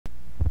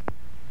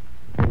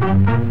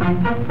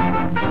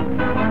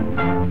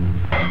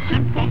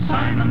Simple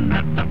Simon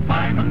met the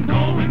pieman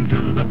going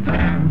to the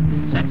fair.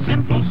 Said,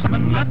 Simple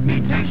Simon, let me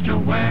taste your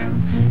ware.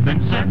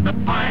 Then said the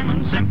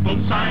pieman,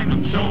 Simple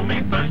Simon, show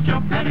me first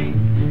your penny.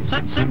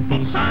 Said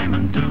Simple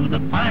Simon to the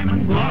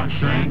pieman,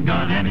 gosh, I ain't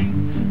got any.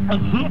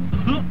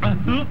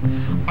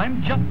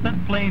 I'm just as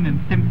plain and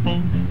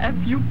simple as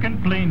you can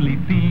plainly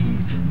see.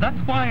 That's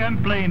why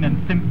I'm plain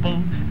and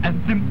simple as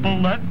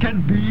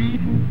can be.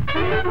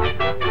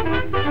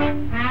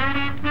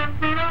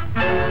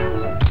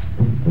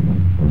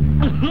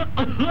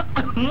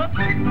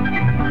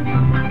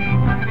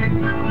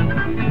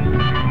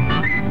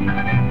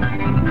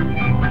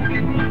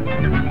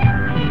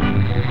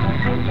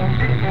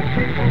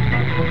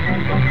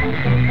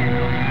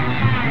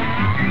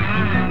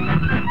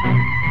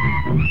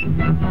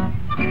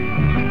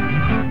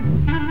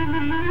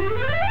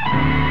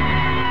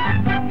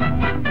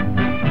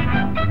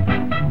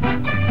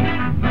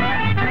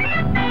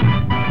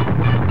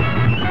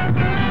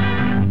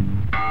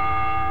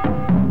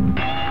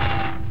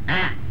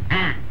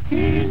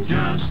 He's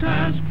just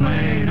as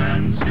plain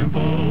and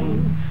simple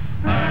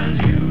as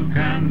you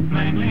can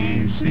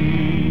plainly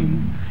see.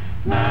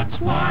 That's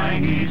why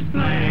he's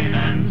plain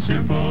and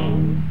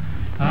simple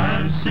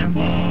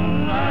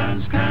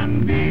as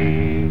can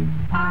be.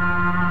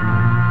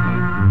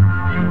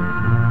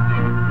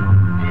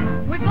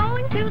 We're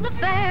going to the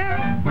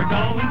fair. We're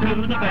going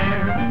to the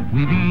fair.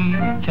 With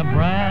each a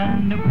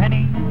brand new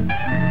penny.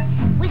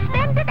 We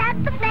spend it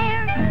at the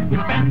fair. We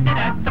spend it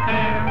at the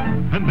fair.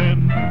 And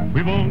then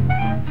we won't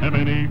have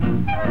any.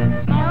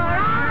 Our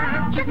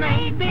arches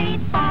may be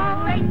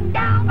falling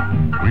down.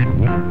 We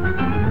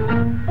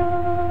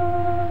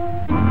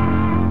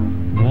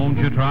won't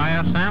you try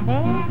a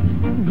sample?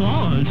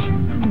 Gosh,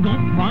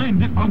 don't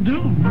mind if I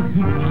do.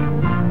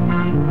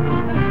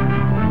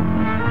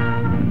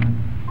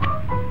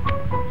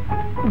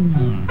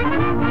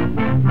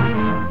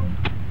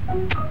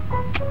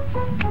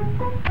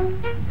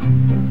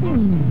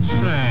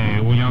 Say,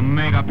 will you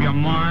make up your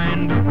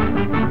mind?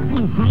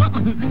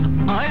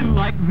 I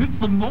like this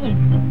the most.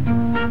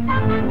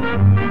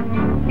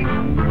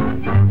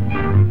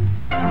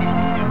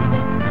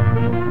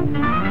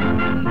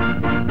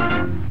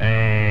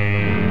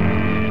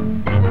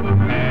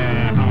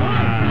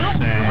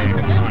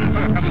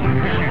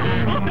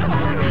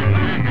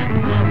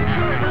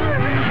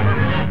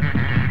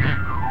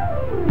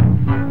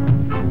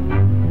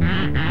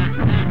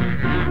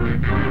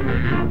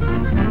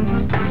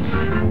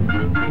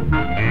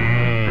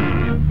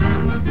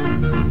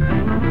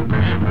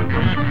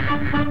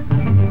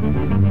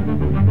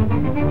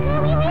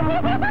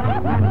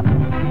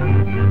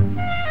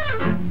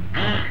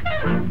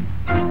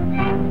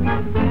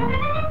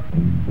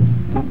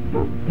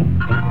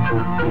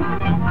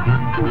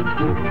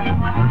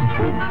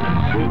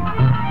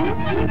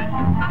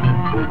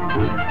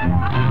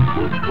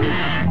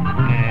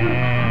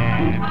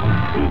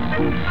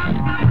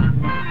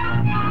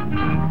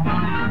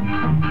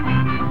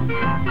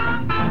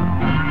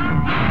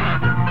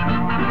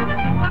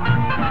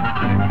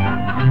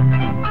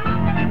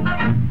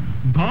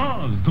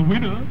 Buzz, the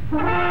winner.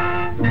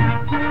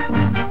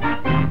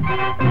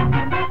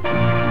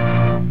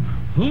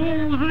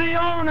 Who's the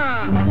owner?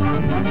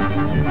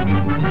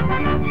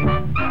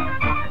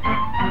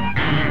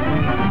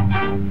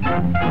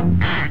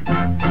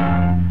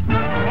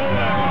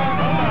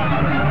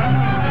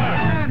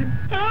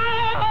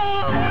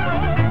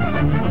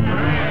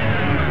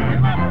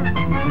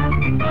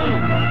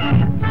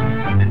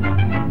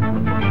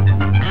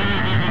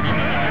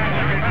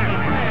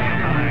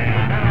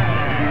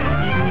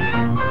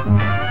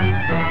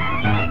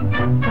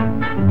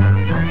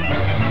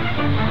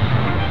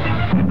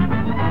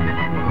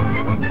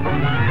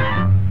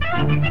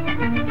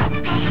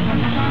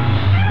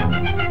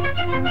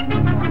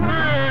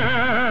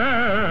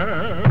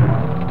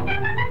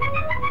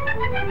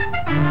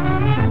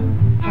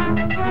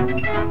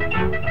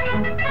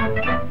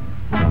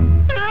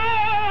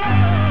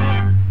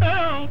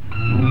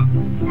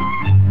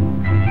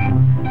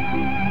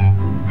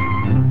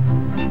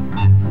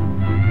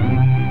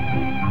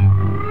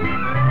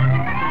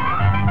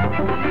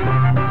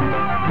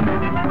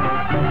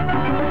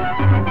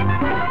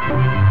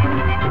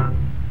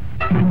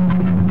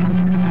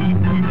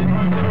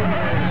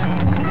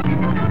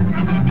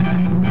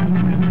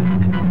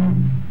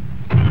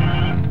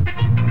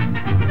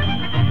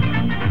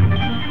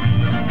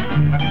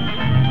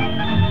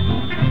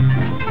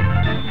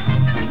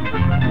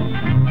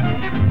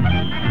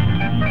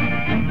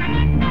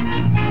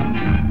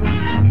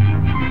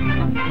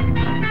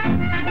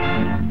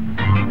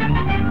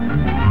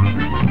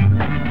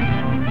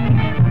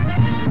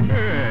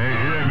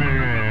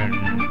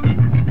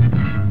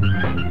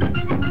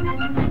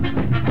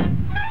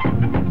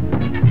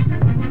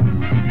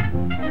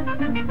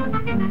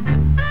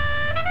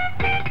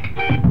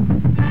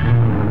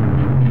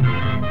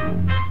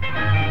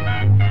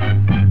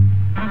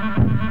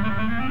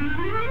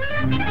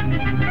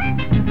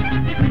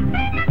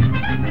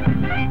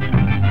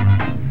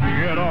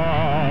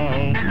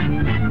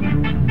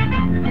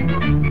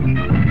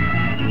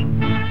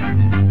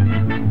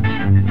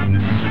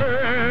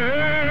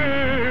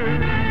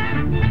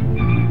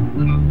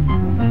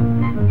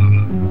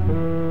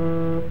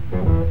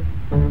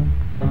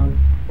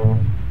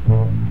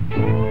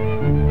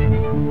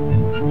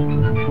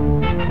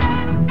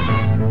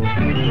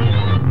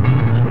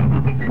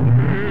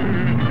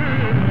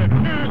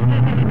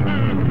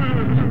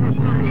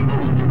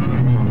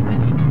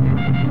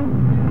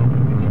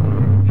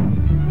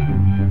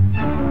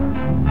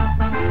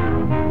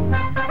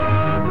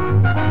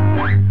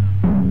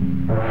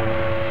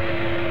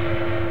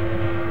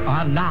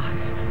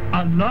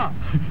 la,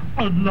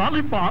 a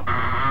lollipop.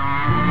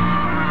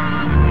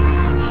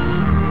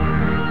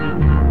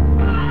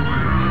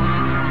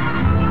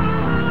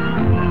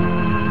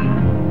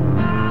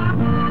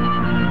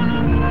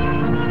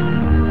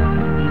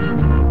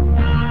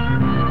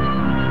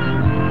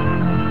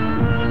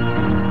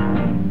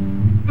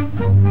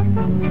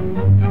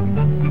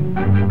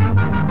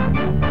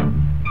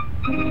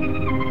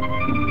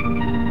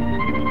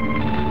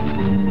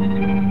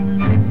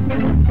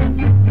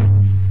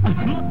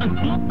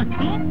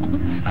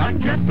 I'm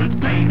just as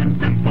plain and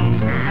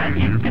simple as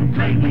you can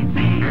plainly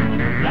see.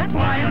 That's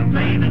why I'm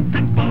plain and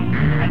simple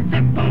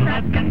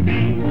as can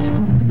be.